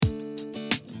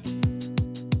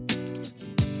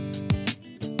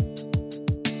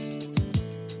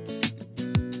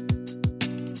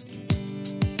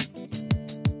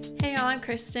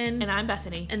Kristen. And I'm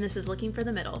Bethany. And this is Looking for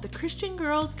the Middle, the Christian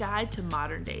Girl's Guide to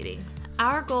Modern Dating.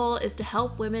 Our goal is to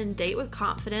help women date with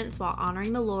confidence while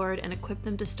honoring the Lord and equip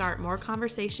them to start more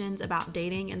conversations about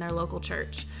dating in their local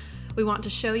church. We want to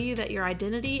show you that your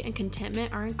identity and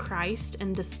contentment are in Christ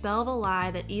and dispel the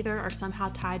lie that either are somehow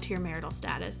tied to your marital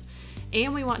status.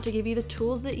 And we want to give you the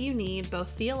tools that you need,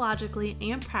 both theologically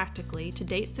and practically, to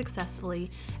date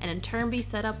successfully and in turn be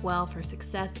set up well for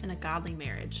success in a godly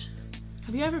marriage.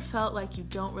 Have you ever felt like you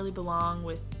don't really belong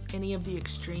with any of the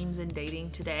extremes in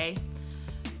dating today?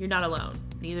 You're not alone.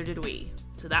 Neither did we.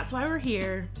 So that's why we're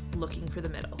here, looking for the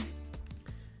middle.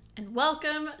 And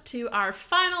welcome to our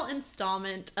final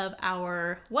installment of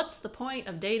our What's the Point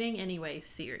of Dating Anyway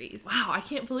series. Wow, I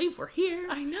can't believe we're here.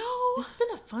 I know. It's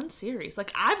been a fun series.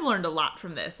 I've learned a lot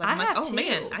from this. I'm have oh too.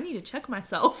 Man, I need to check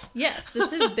myself. Yes,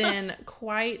 this has been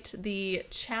quite the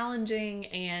challenging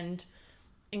and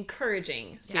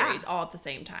encouraging series all at the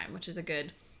same time, which is a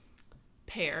good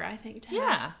pair, I think, to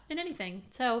have in anything.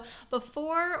 So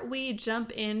before we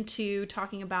jump into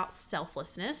talking about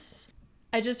selflessness,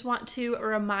 I just want to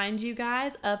remind you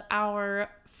guys of our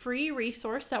free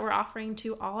resource that we're offering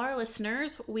to all our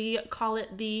listeners. We call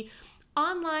it the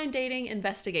Online Dating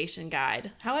Investigation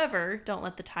Guide. However, don't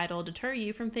let the title deter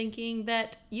you from thinking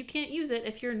that you can't use it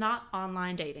if you're not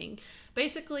online dating.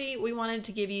 Basically, we wanted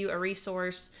to give you a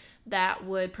resource that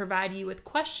would provide you with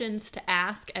questions to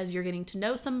ask as you're getting to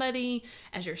know somebody,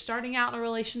 as you're starting out in a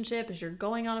relationship, as you're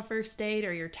going on a first date,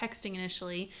 or you're texting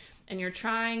initially, and you're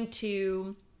trying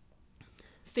to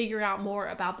figure out more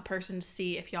about the person to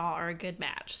see if y'all are a good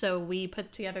match. So we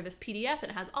put together this PDF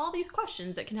and it has all these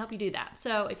questions that can help you do that.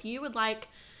 So if you would like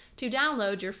to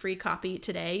download your free copy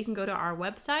today, you can go to our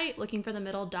website,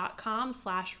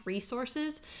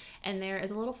 lookingforthemiddle.com/resources, and there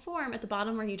is a little form at the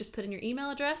bottom where you just put in your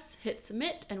email address, hit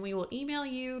submit, and we will email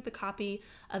you the copy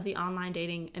of the Online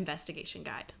Dating Investigation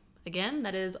Guide. Again,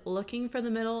 that is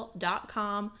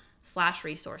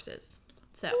lookingforthemiddle.com/resources.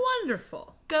 So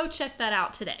Wonderful. Go check that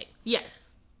out today. Yes.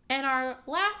 And our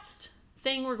last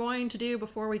thing we're going to do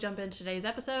before we jump into today's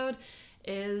episode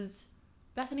is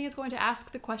Bethany is going to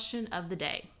ask the question of the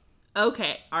day.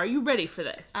 Okay, are you ready for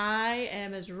this? I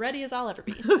am as ready as I'll ever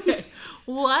be. Okay.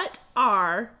 What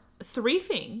are 3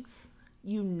 things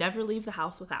you never leave the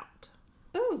house without?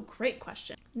 Ooh, great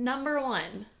question. Number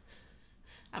 1.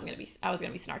 I was gonna be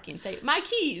snarky and say my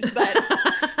keys, but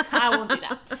I won't do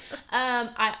that.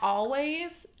 I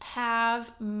always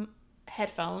have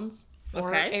headphones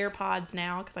or AirPods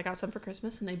now because I got some for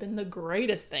Christmas and they've been the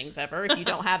greatest things ever. If you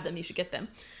don't have them, you should get them.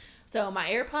 So my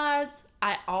AirPods,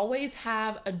 I always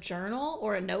have a journal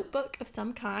or a notebook of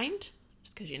some kind,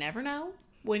 just because you never know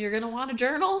when you're going to want a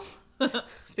journal.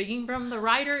 Speaking from the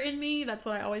writer in me, that's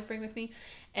what I always bring with me.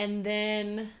 And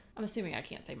then, I'm assuming I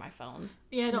can't say my phone.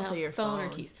 Yeah, don't say your phone. Phone or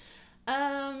keys.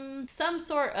 Some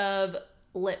sort of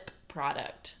lip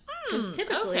product. Because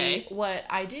typically what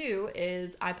I do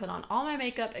is I put on all my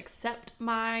makeup except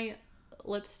my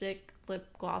lipstick, lip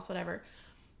gloss, whatever,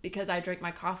 because I drink my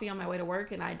coffee on my way to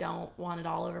work and I don't want it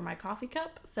all over my coffee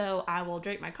cup. So I will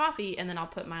drink my coffee and then I'll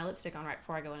put my lipstick on right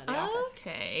before I go into the office.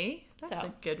 Okay. That's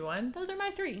a good one. Those are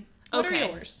my 3. What are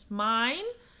yours? Mine,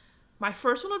 my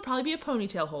first one would probably be a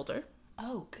ponytail holder.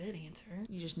 Oh, good answer.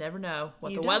 You just never know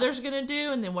what the weather's going to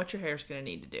do and then what your hair's going to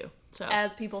need to do. So,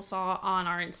 as people saw on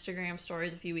our Instagram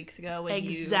stories a few weeks ago when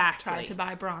you tried to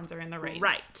buy bronzer in the rain.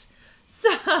 Right.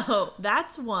 So,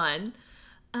 that's one.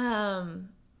 Man,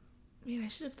 I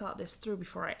should have thought this through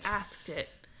before I asked it.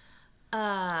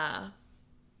 My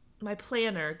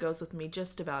planner goes with me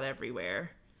just about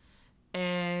everywhere.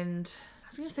 And I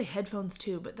was going to say headphones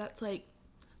too, but that's like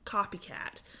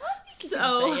copycat. Well, you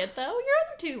can say it though. Your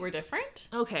other 2 were different.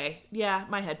 Okay. Yeah,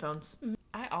 my headphones.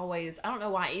 I don't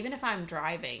know why, even if I'm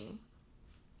driving,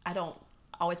 I don't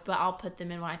always, but I'll put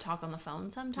them in when I talk on the phone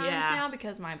sometimes now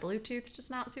because my Bluetooth's just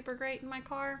not super great in my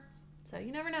car. So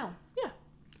you never know. Yeah.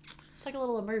 It's like a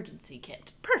little emergency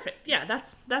kit. Perfect. Yeah,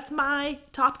 that's my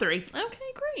top 3.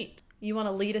 Okay, great. You want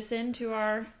to lead us into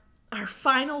our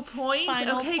final point? Okay,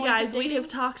 point guys, we have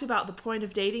talked about the point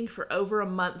of dating for over a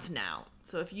month now.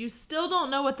 So if you still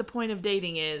don't know what the point of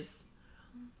dating is,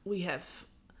 we have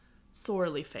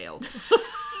sorely failed.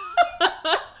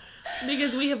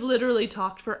 Because we have literally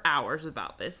talked for hours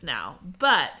about this now.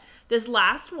 But this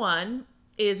last one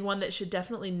is one that should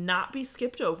definitely not be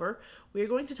skipped over. We are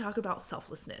going to talk about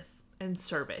selflessness and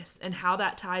service and how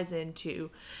that ties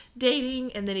into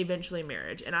dating and then eventually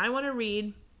marriage. And I want to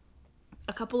read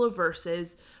a couple of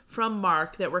verses from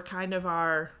Mark that were kind of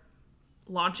our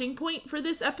launching point for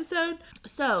this episode.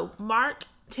 So Mark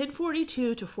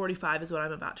 10:42 to 45 is what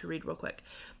I'm about to read real quick.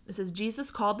 It says,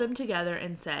 Jesus called them together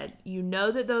and said, "You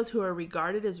know that those who are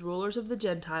regarded as rulers of the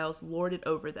Gentiles lord it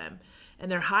over them,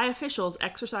 and their high officials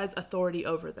exercise authority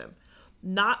over them.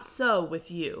 Not so with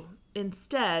you.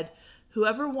 Instead,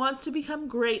 whoever wants to become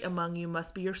great among you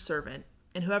must be your servant,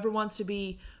 and whoever wants to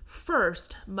be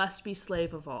first must be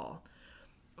slave of all.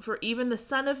 For even the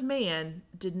Son of Man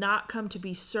did not come to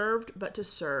be served, but to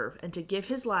serve, and to give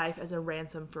his life as a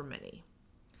ransom for many."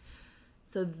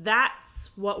 So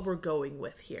that's what we're going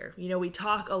with here. You know, we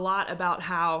talk a lot about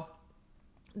how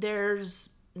there's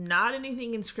not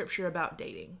anything in Scripture about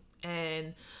dating.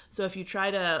 And so if you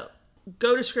try to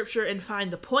go to Scripture and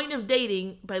find the point of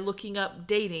dating by looking up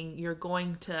dating, you're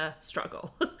going to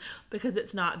struggle because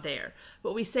it's not there.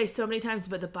 But we say so many times,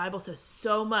 but the Bible says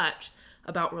so much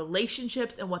about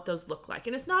relationships and what those look like.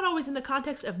 And it's not always in the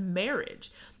context of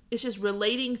marriage. It's just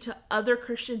relating to other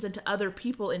Christians and to other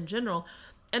people in general.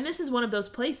 And this is one of those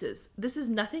places. This is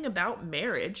nothing about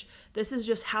marriage. This is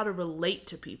just how to relate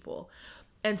to people.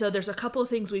 And so there's a couple of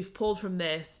things we've pulled from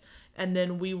this, and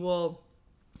then we will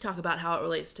talk about how it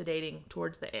relates to dating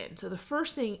towards the end. So the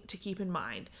first thing to keep in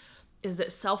mind is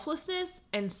that selflessness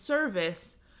and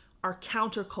service are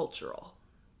countercultural.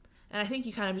 And I think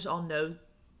you kind of just all know,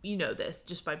 you know this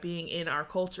just by being in our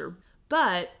culture.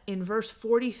 But in verse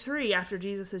 43, after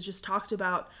Jesus has just talked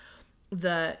about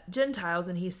the Gentiles,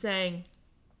 and he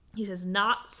says,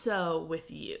 "Not so with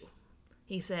you."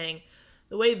 He's saying,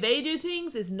 the way they do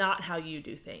things is not how you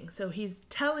do things. So he's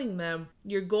telling them,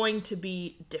 you're going to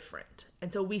be different.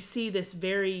 And so we see this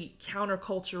very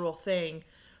countercultural thing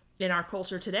in our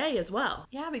culture today as well.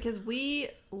 Yeah, because we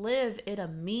live in a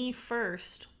me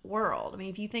first world. I mean,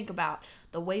 if you think about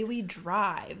the way we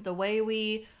drive, the way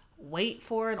we wait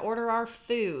for and order our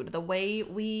food, the way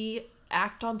we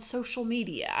act on social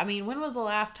media. I mean, when was the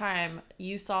last time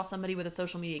you saw somebody with a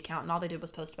social media account and all they did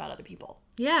was post about other people?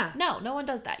 Yeah. No one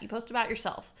does that. You post about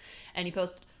yourself, and you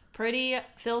post pretty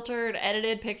filtered,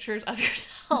 edited pictures of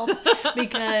yourself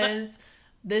because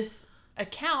this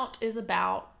account is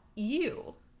about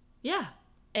you. Yeah.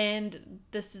 And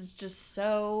this is just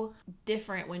so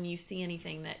different when you see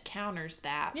anything that counters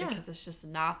that, because it's just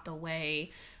not the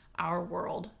way our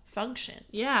world functions.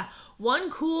 Yeah. One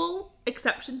cool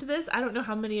exception to this, I don't know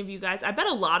how many of you guys, I bet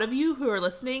a lot of you who are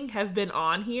listening have been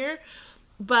on here,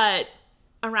 but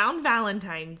around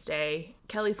Valentine's Day,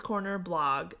 Kelly's Corner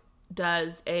blog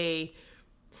does a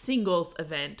singles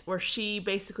event where she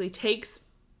basically takes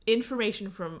information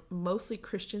from mostly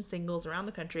Christian singles around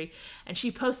the country, and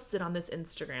she posts it on this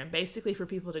Instagram, basically for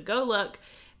people to go look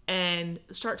and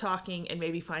start talking and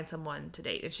maybe find someone to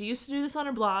date. And she used to do this on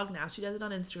her blog. Now she does it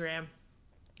on Instagram.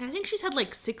 And I think she's had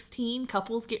like 16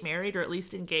 couples get married or at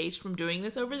least engaged from doing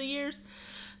this over the years.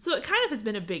 So it kind of has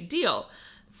been a big deal.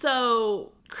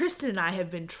 So Kristen and I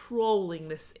have been trolling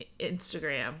this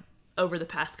Instagram over the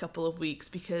past couple of weeks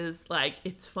because, like,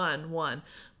 it's fun, one.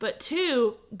 But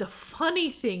two, the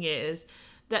funny thing is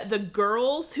that the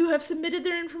girls who have submitted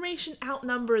their information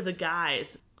outnumber the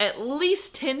guys. At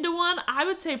least 10 to 1. I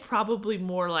would say probably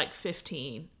more like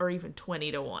 15 or even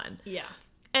 20 to 1. Yeah.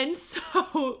 And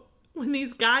so when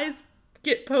these guys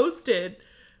get posted,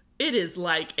 it is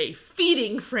like a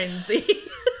feeding frenzy.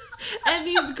 And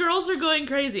these girls are going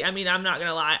crazy. I mean, I'm not going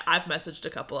to lie. I've messaged a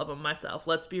couple of them myself.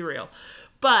 Let's be real.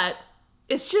 But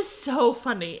it's just so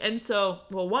funny. And so,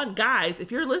 well, one, guys,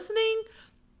 if you're listening,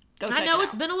 I know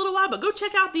it's been a little while, but go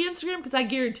check out the Instagram because I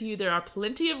guarantee you there are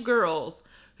plenty of girls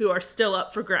who are still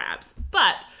up for grabs.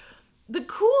 But the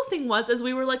cool thing was, as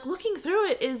we were like looking through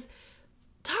it, is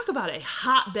talk about a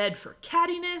hotbed for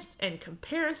cattiness and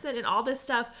comparison and all this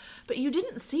stuff. But you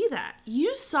didn't see that.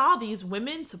 You saw these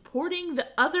women supporting the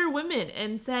other women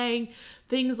and saying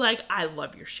things like, "I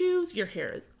love your shoes. Your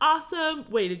hair is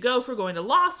awesome. Way to go for going to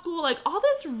law school." Like all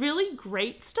this really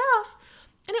great stuff.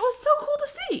 And it was so cool to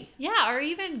see. Yeah, or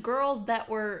even girls that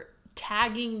were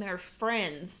tagging their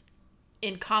friends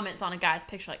in comments on a guy's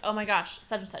picture, like, "Oh my gosh,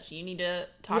 such and such, you need to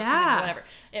talk to him," or whatever.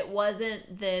 It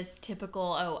wasn't this typical,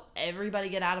 "Oh, everybody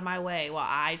get out of my way while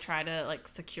I try to, like,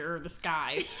 secure this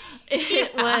guy."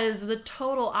 It was the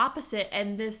total opposite,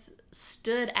 and this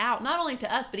stood out, not only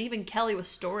to us, but even Kelly was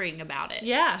storying about it.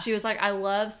 Yeah. She was like, "I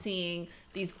love seeing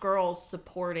these girls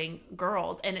supporting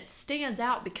girls," and it stands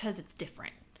out because it's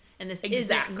different. And this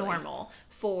isn't normal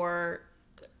for,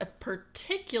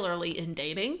 particularly in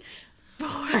dating,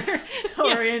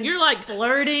 or in you're like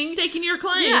flirting, taking your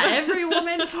claim. Yeah, every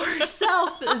woman for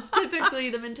herself is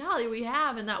typically the mentality we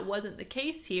have, and that wasn't the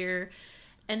case here.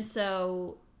 And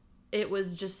so it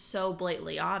was just so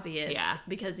blatantly obvious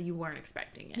because you weren't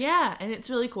expecting it. Yeah, and it's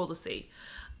really cool to see.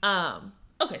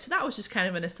 Okay, so that was just kind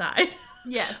of an aside.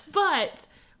 Yes. But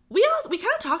we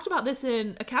kind of talked about this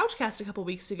in a Couchcast a couple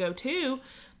weeks ago too,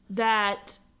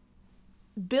 that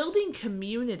building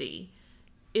community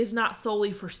is not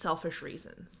solely for selfish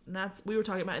reasons. And we were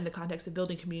talking about in the context of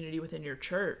building community within your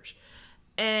church.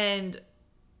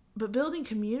 But building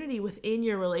community within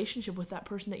your relationship with that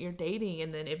person that you're dating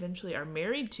and then eventually are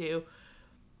married to,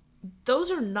 those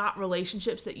are not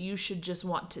relationships that you should just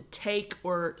want to take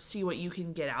or see what you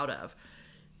can get out of.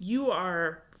 You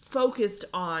are focused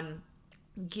on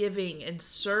giving and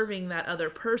serving that other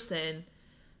person,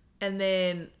 and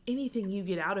then anything you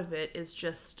get out of it is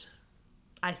just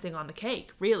icing on the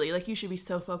cake, really. Like, you should be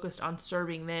so focused on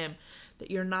serving them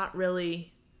that you're not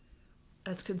really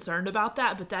as concerned about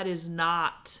that, but that is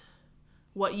not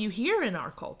what you hear in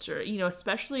our culture. You know,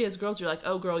 especially as girls, you're like,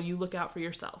 oh girl, you look out for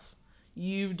yourself.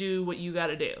 You do what you got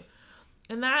to do.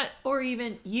 And that... Or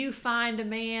even you find a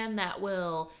man that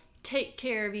will take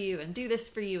care of you and do this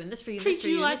for you and this for you and treat this for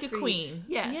you you like a queen.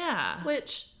 Yes. Yeah.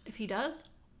 Which, if he does,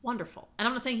 wonderful. And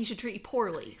I'm not saying he should treat you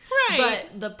poorly. Right.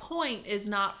 But the point is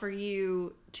not for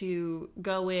you to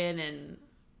go in and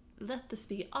let this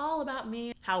be all about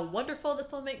me, how wonderful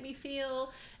this will make me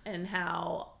feel, and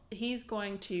how he's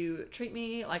going to treat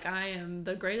me like I am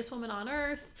the greatest woman on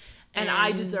earth. And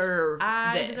I deserve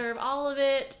all of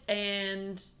it,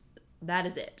 and that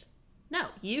is it. No,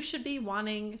 you should be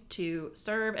wanting to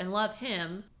serve and love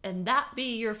him, and that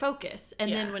be your focus.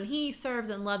 And then when he serves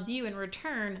and loves you in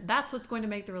return, that's what's going to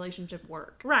make the relationship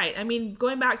work. Right. I mean,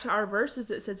 going back to our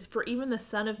verses, it says, for even the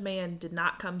Son of Man did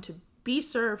not come to be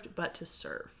served, but to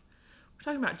serve. We're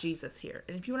talking about Jesus here.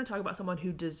 And if you want to talk about someone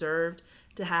who deserved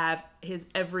to have his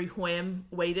every whim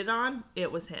waited on,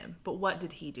 it was him. But what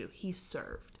did he do? He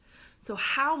served. So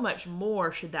how much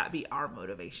more should that be our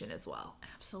motivation as well?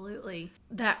 Absolutely.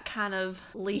 That kind of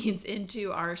leads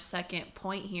into our second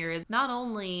point here is not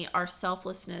only are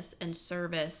selflessness and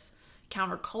service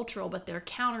countercultural, but they're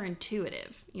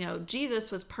counterintuitive. You know,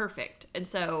 Jesus was perfect. And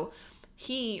so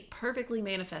he perfectly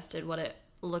manifested what it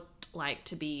looked like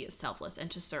to be selfless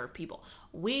and to serve people.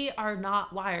 We are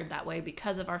not wired that way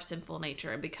because of our sinful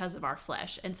nature and because of our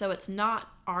flesh. And so it's not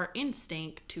our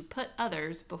instinct to put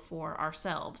others before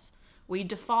ourselves. We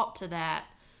default to that,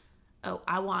 oh,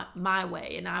 I want my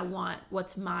way, and I want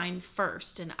what's mine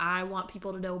first, and I want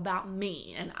people to know about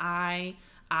me, and I.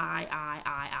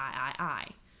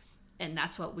 And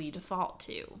that's what we default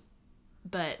to.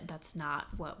 But that's not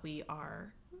what we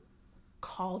are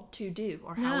called to do,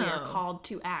 or how we are called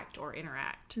to act or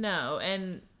interact. No,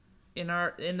 and in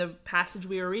the passage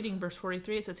we were reading, verse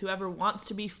 43, it says, whoever wants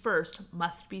to be first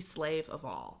must be slave of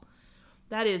all.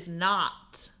 That is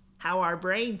not how our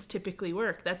brains typically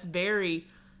work. That's very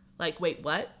like, wait,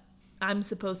 what? I'm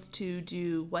supposed to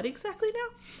do what exactly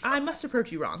now? I must have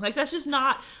heard you wrong. Like, that's just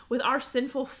not, with our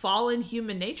sinful fallen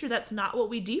human nature, that's not what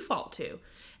we default to.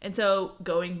 And so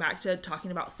going back to talking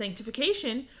about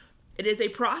sanctification, it is a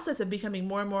process of becoming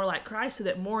more and more like Christ so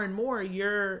that more and more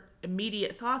your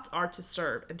immediate thoughts are to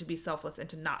serve and to be selfless and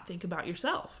to not think about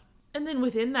yourself. And then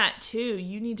within that too,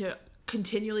 you need to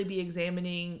continually be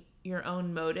examining your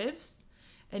own motives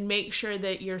and make sure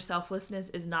that your selflessness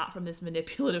is not from this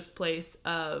manipulative place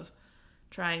of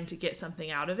trying to get something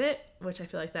out of it, which I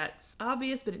feel like that's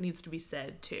obvious, but it needs to be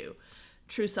said too.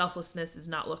 True selflessness is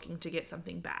not looking to get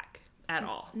something back at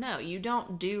all. No, you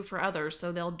don't do for others,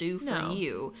 so they'll do for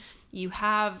you. You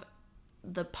have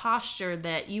the posture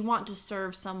that you want to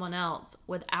serve someone else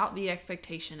without the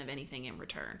expectation of anything in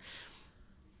return.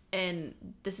 And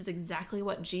this is exactly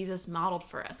what Jesus modeled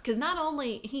for us. Because not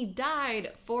only he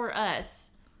died for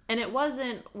us, and it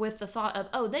wasn't with the thought of,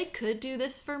 oh, they could do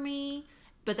this for me,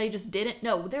 but they just didn't.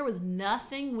 No, there was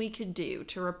nothing we could do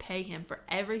to repay him for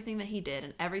everything that he did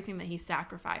and everything that he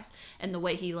sacrificed and the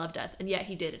way he loved us. And yet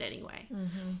he did it anyway.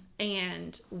 Mm-hmm.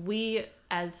 And we,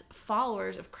 as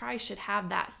followers of Christ, should have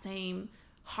that same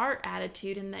heart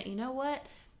attitude in that, you know what?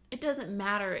 It doesn't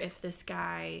matter if this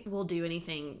guy will do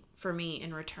anything for me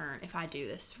in return if I do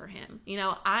this for him. You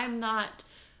know, I'm not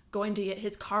going to get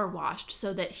his car washed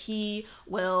so that he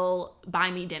will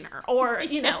buy me dinner, or,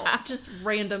 you know, just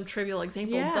random trivial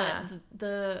example. Yeah. But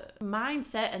the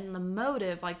mindset and the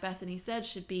motive, like Bethany said,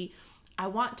 should be, I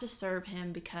want to serve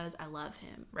him because I love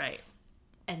him. Right.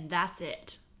 And that's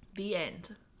it. The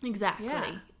end. Exactly.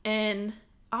 Yeah. And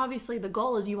obviously the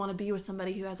goal is you want to be with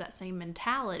somebody who has that same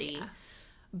mentality. Yeah.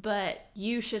 But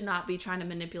you should not be trying to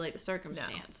manipulate the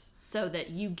circumstance so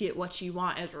that you get what you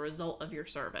want as a result of your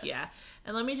service. Yeah.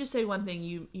 And let me just say one thing.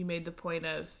 You made the point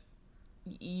of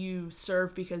you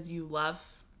serve because you love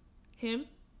him.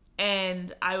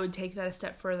 And I would take that a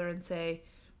step further and say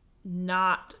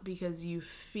not because you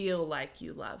feel like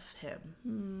you love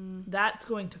him. That's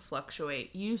going to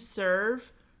fluctuate. You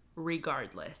serve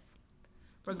regardless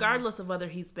of whether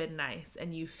he's been nice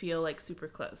and you feel like super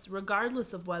close,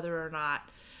 regardless of whether or not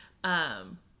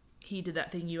he did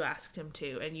that thing you asked him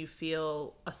to and you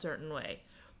feel a certain way.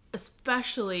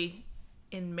 Especially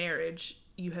in marriage,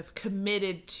 you have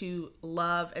committed to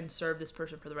love and serve this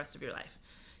person for the rest of your life.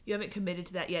 You haven't committed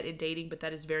to that yet in dating, but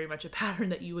that is very much a pattern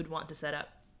that you would want to set up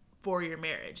for your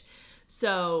marriage.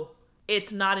 So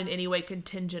it's not in any way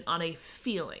contingent on a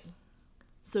feeling.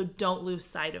 So don't lose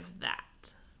sight of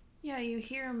that. Yeah, you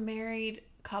hear married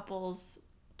couples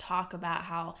talk about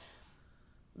how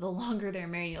the longer they're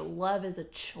married, love is a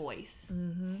choice.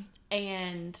 Mm-hmm.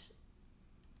 And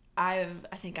I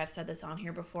think I've said this on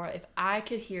here before. If I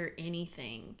could hear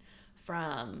anything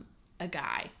from a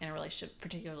guy in a relationship,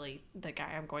 particularly the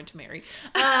guy I'm going to marry,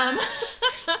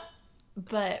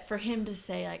 but for him to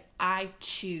say, like, I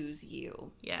choose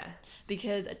you. Yeah.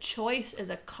 Because a choice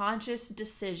is a conscious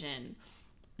decision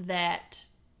that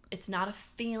it's not a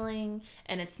feeling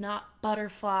and it's not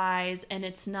butterflies and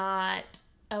it's not,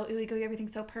 oh,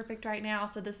 everything's so perfect right now,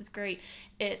 so this is great.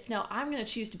 It's, no, I'm going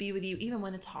to choose to be with you even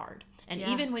when it's hard. And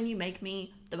even when you make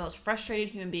me the most frustrated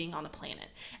human being on the planet.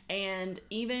 And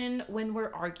even when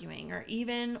we're arguing or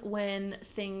even when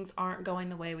things aren't going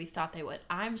the way we thought they would,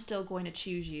 I'm still going to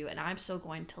choose you and I'm still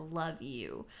going to love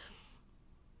you.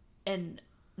 And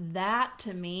that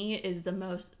to me is the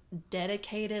most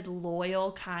dedicated,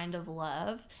 loyal kind of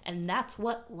love. And that's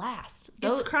what lasts.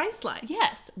 It's Christ-like.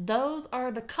 Yes. Those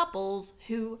are the couples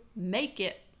who make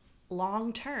it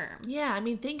long term. Yeah. I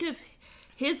mean, think of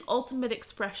his ultimate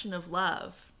expression of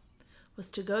love was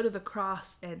to go to the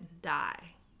cross and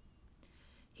die.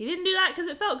 He didn't do that because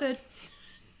it felt good.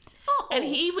 Oh. And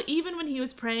he, even when he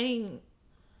was praying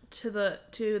to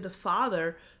the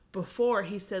Father before,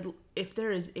 he said, if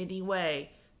there is any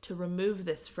way to remove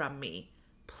this from me,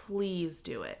 please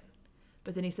do it.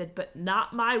 But then he said, but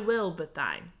not my will, but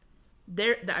thine.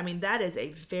 That is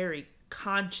a very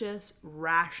conscious,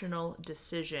 rational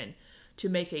decision to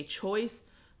make a choice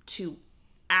to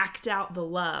act out the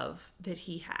love that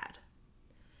he had,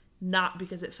 not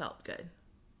because it felt good.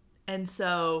 And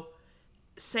so,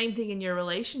 same thing in your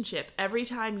relationship. Every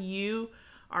time you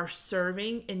are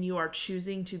serving and you are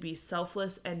choosing to be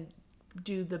selfless and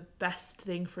do the best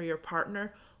thing for your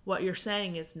partner, what you're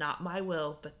saying is not my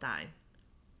will, but thine.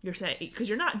 You're saying, because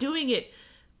you're not doing it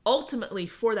ultimately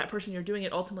for that person, you're doing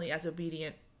it ultimately as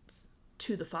obedience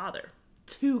to the Father,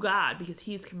 to God, because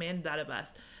he's commanded that of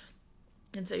us.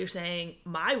 And so you're saying,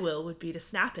 my will would be to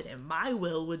snap at him. My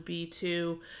will would be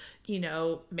to,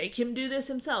 make him do this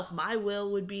himself. My will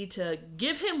would be to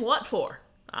give him what for?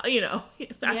 After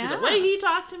the way he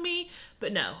talked to me.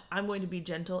 But no, I'm going to be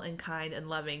gentle and kind and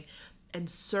loving and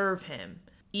serve him,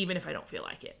 even if I don't feel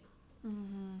like it.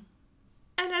 Mm-hmm.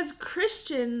 And as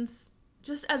Christians,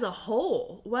 just as a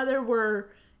whole, whether we're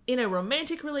in a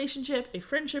romantic relationship, a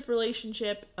friendship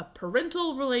relationship, a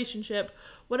parental relationship,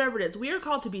 whatever it is, we are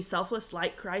called to be selfless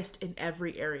like Christ in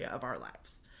every area of our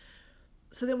lives.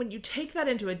 So then when you take that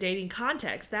into a dating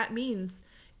context, that means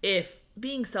if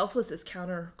being selfless is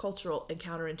countercultural and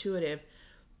counterintuitive,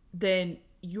 then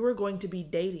you are going to be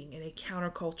dating in a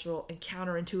countercultural and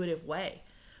counterintuitive way,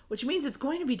 which means it's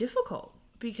going to be difficult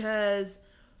because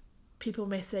people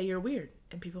may say you're weird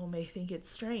and people may think it's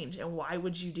strange. And why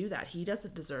would you do that? He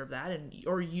doesn't deserve that.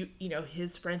 Or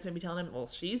his friends may be telling him, well,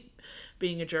 she's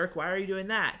being a jerk. Why are you doing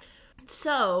that?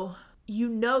 So,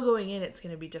 going in, it's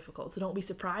going to be difficult. So don't be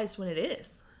surprised when it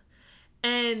is.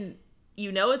 And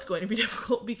it's going to be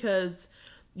difficult because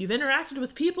you've interacted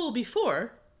with people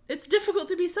before. It's difficult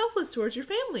to be selfless towards your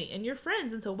family and your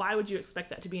friends. And so why would you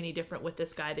expect that to be any different with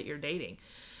this guy that you're dating?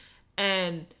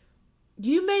 And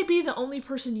you may be the only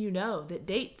person that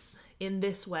dates in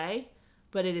this way,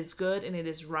 but it is good and it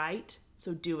is right,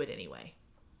 so do it anyway.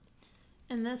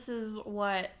 And this is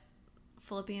what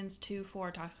Philippians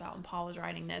 2:4 talks about when Paul was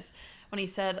writing this, when he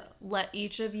said, let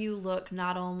each of you look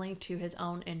not only to his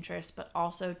own interests, but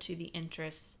also to the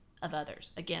interests of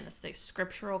others. Again, this is a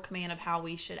scriptural command of how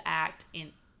we should act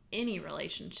in any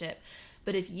relationship.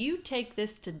 But if you take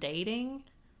this to dating,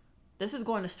 this is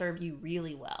going to serve you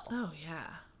really well. Oh, yeah.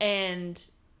 And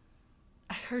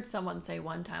I heard someone say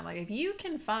one time, like, if you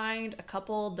can find a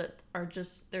couple that they're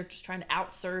just trying to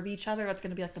outserve each other, that's going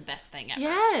to be like the best thing ever.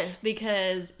 Yes.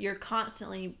 Because you're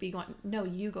constantly be going, no,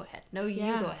 you go ahead. No, you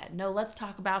go ahead. No, let's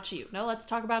talk about you. No, let's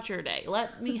talk about your day.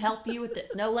 Let me help you with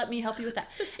this. No, let me help you with that.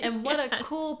 And what a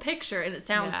cool picture. And it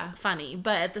sounds funny,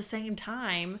 but at the same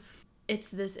time, it's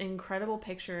this incredible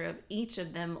picture of each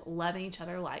of them loving each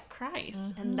other like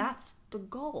Christ. Mm-hmm. And that's the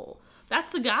goal.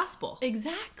 That's the gospel.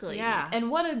 Exactly. Yeah. And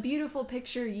what a beautiful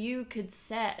picture you could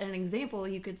set, an example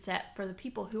you could set for the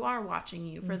people who are watching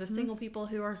you, for the single people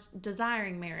who are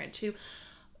desiring marriage, who,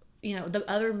 you know, the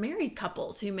other married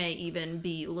couples who may even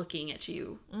be looking at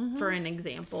you for an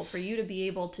example. For you to be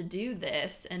able to do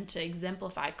this and to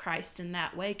exemplify Christ in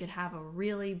that way could have a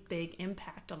really big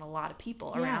impact on a lot of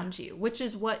people around you, which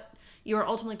is what you are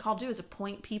ultimately called to do, is to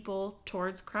point people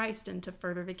towards Christ and to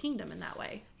further the kingdom in that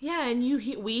way. Yeah, and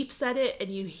we've said it,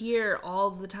 and you hear all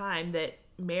the time that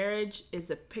marriage is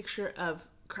a picture of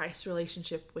Christ's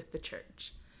relationship with the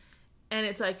church. And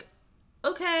it's like,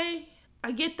 okay,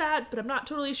 I get that, but I'm not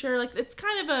totally sure. Like, it's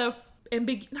kind of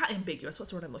not ambiguous. What's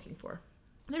the word I'm looking for?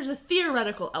 There's a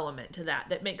theoretical element to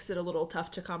that makes it a little tough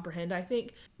to comprehend, I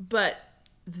think. But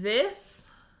this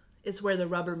is where the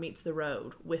rubber meets the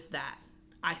road with that,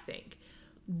 I think.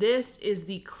 This is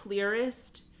the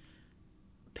clearest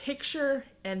picture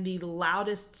and the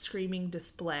loudest screaming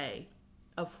display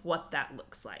of what that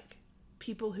looks like.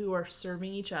 People who are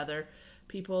serving each other,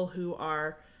 people who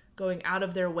are going out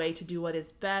of their way to do what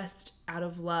is best out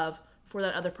of love for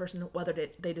that other person, whether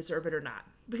they deserve it or not.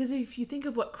 Because if you think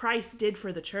of what Christ did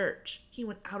for the church, he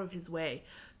went out of his way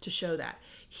to show that.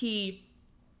 He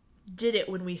did it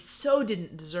when we so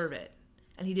didn't deserve it,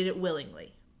 and he did it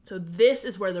willingly. So this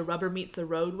is where the rubber meets the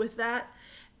road with that.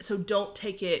 So don't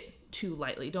take it too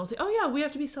lightly. Don't say, oh yeah, we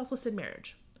have to be selfless in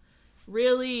marriage.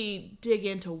 Really dig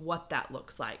into what that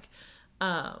looks like.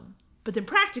 But then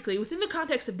practically, within the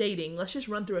context of dating, let's just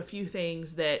run through a few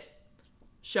things that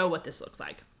show what this looks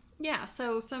like. Yeah,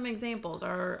 so some examples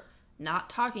are not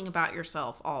talking about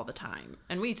yourself all the time.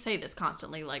 And we say this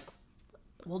constantly, like,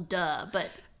 well, duh, but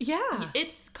yeah,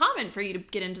 it's common for you to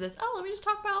get into this, oh, let me just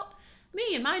talk about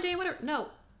me and my day, whatever. No,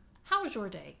 how was your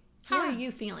day? How are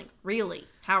you feeling? Really,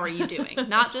 how are you doing?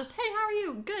 Not just, hey, how are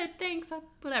you? Good, thanks,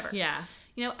 whatever. Yeah.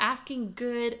 You know, asking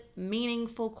good,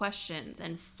 meaningful questions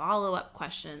and follow-up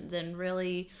questions and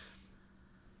really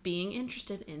being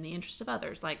interested in the interest of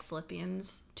others, like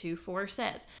Philippians 2:4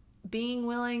 says. Being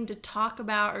willing to talk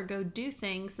about or go do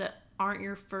things that aren't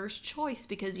your first choice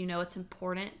because you know it's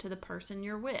important to the person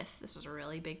you're with. This is a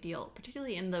really big deal,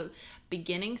 particularly in the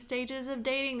beginning stages of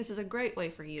dating. This is a great way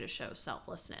for you to show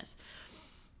selflessness.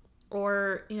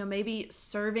 Or, you know, maybe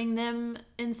serving them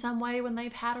in some way when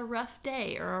they've had a rough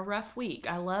day or a rough week.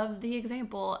 I love the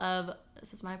example of,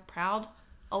 this is my proud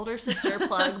older sister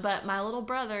plug, but my little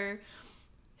brother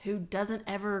who doesn't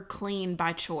ever clean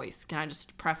by choice. Can I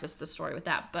just preface the story with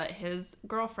that? But his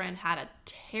girlfriend had a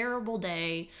terrible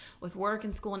day with work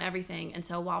and school and everything. And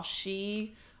so while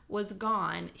she was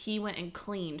gone, he went and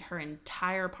cleaned her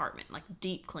entire apartment, like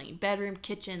deep clean, bedroom,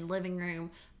 kitchen, living room,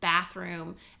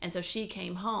 bathroom. And so she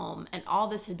came home and all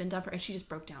this had been done for her, and she just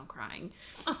broke down crying.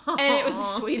 Aww. And it was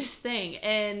the sweetest thing.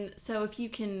 And so if you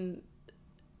can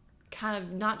kind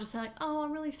of not just say like, oh,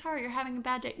 I'm really sorry you're having a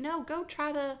bad day. No, go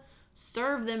try to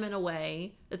serve them in a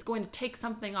way that's going to take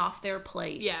something off their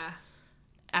plate. Yeah.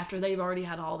 After they've already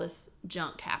had all this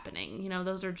junk happening. You know,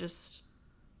 those are just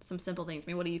some simple things. I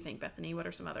mean, what do you think, Bethany? What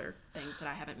are some other things that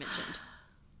I haven't mentioned?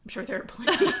 I'm sure there are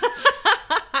plenty.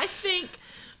 I think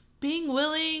being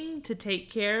willing to take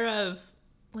care of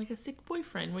like a sick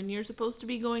boyfriend when you're supposed to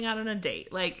be going out on a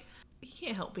date. Like, he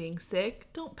can't help being sick.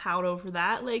 Don't pout over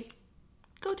that. Like,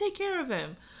 go take care of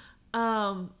him.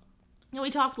 And we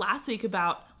talked last week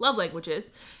about love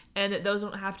languages and that those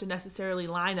don't have to necessarily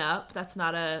line up. That's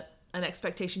not an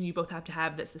expectation you both have to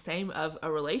have that's the same of a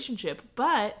relationship.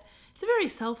 But it's a very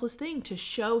selfless thing to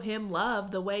show him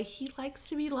love the way he likes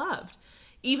to be loved.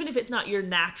 Even if it's not your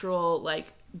natural,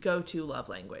 like, go-to love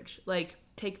language. Like,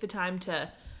 take the time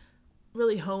to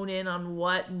really hone in on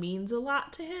what means a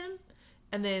lot to him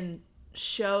and then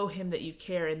show him that you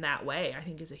care in that way, I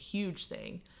think is a huge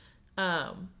thing.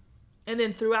 And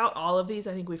then throughout all of these,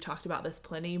 I think we've talked about this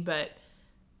plenty, but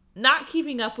not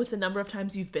keeping up with the number of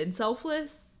times you've been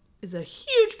selfless is a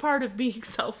huge part of being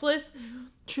selfless. Mm-hmm.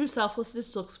 True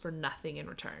selflessness looks for nothing in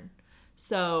return.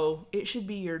 So it should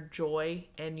be your joy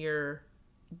and your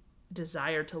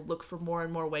desire to look for more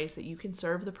and more ways that you can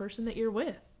serve the person that you're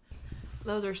with.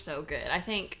 Those are so good. I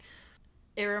think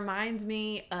it reminds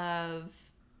me of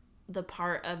the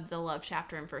part of the love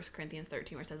chapter in 1 Corinthians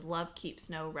 13 where it says, love keeps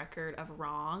no record of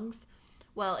wrongs.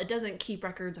 Well, it doesn't keep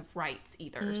records of rights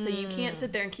either. So you can't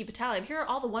sit there and keep a tally of, here are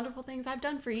all the wonderful things I've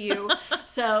done for you.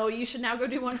 So you should now go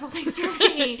do wonderful things for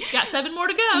me. Got 7 more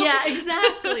to go. Yeah,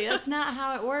 exactly. That's not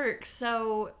how it works.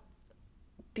 So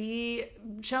be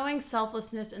showing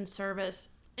selflessness and service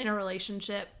in a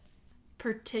relationship,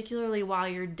 particularly while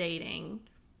you're dating,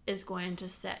 is going to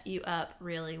set you up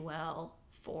really well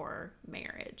for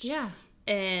marriage. Yeah.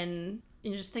 And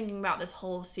just thinking about this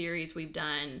whole series we've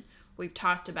done, we've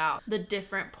talked about the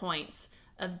different points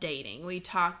of dating. We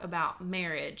talk about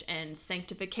marriage and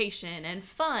sanctification and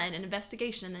fun and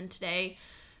investigation. And then today,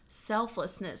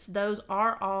 selflessness. Those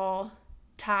are all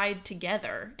tied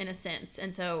together in a sense.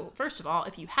 And so, first of all,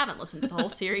 if you haven't listened to the whole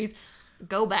series,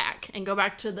 go back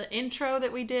to the intro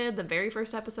that we did, the very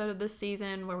first episode of this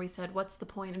season, where we said, what's the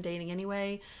point of dating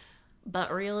anyway?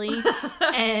 But really,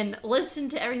 and listen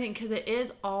to everything, because it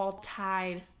is all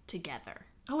tied together.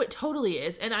 Oh, it totally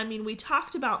is. And I mean, we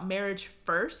talked about marriage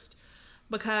first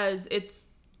because it's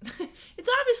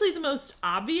obviously the most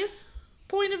obvious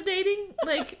point of dating.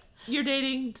 Like, you're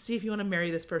dating to see if you want to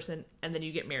marry this person, and then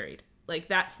you get married. Like,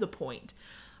 that's the point.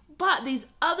 But these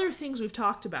other things we've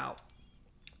talked about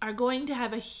are going to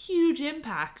have a huge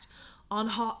impact on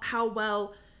how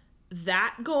well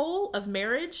that goal of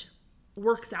marriage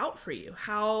works out for you,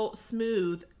 how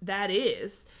smooth that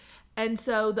is. And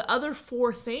so the other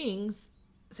 4 things,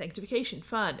 sanctification,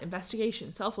 fun,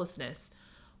 investigation, selflessness,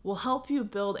 will help you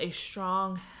build a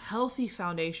strong, healthy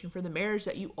foundation for the marriage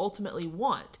that you ultimately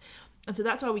want. And so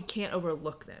that's why we can't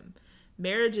overlook them.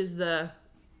 Marriage is the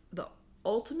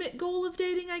ultimate goal of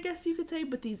dating, I guess you could say,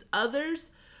 but these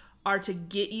others are to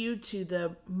get you to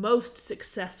the most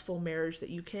successful marriage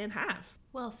that you can have.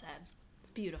 Well said.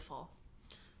 It's beautiful.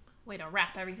 Way to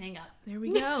wrap everything up. There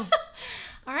we go.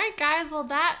 All right, guys. Well,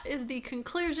 that is the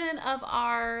conclusion of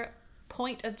our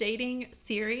Point of Dating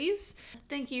series.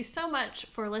 Thank you so much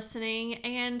for listening.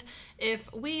 And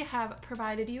if we have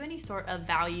provided you any sort of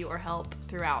value or help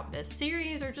throughout this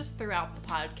series or just throughout the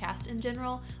podcast in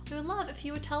general, we would love if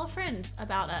you would tell a friend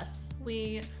about us.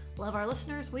 We love our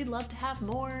listeners. We'd love to have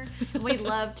more. We'd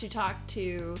love to talk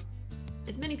to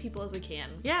as many people as we can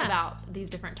about these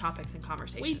different topics and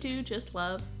conversations. We do just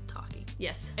love talking.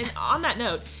 Yes. And on that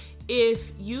note,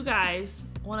 if you guys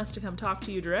want us to come talk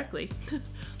to you directly,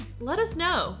 let us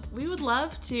know. We would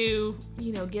love to,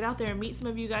 get out there and meet some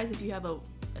of you guys if you have an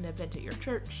event at your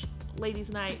church, ladies'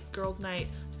 night, girls' night,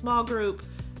 small group.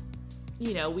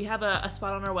 We have a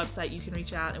spot on our website you can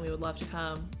reach out, and we would love to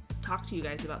come talk to you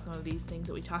guys about some of these things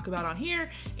that we talk about on here,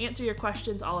 answer your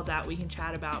questions, all of that. We can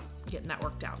chat about getting that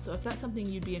worked out. So if that's something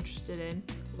you'd be interested in,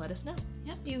 let us know.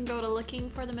 Yep, you can go to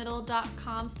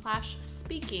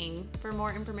lookingforthemiddle.com/speaking for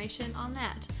more information on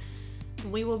that.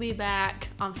 We will be back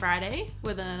on Friday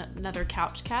with another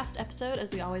Couchcast episode,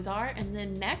 as we always are. And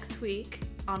then next week,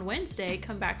 on Wednesday,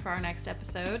 come back for our next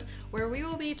episode, where we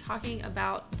will be talking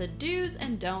about the do's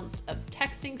and don'ts of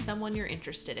texting someone you're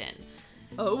interested in.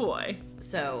 Oh boy.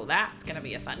 So that's going to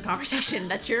be a fun conversation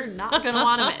that you're not going to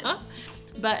want to miss.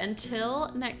 But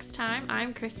until next time,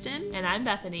 I'm Kristen. And I'm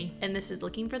Bethany. And this is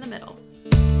Looking for the Middle.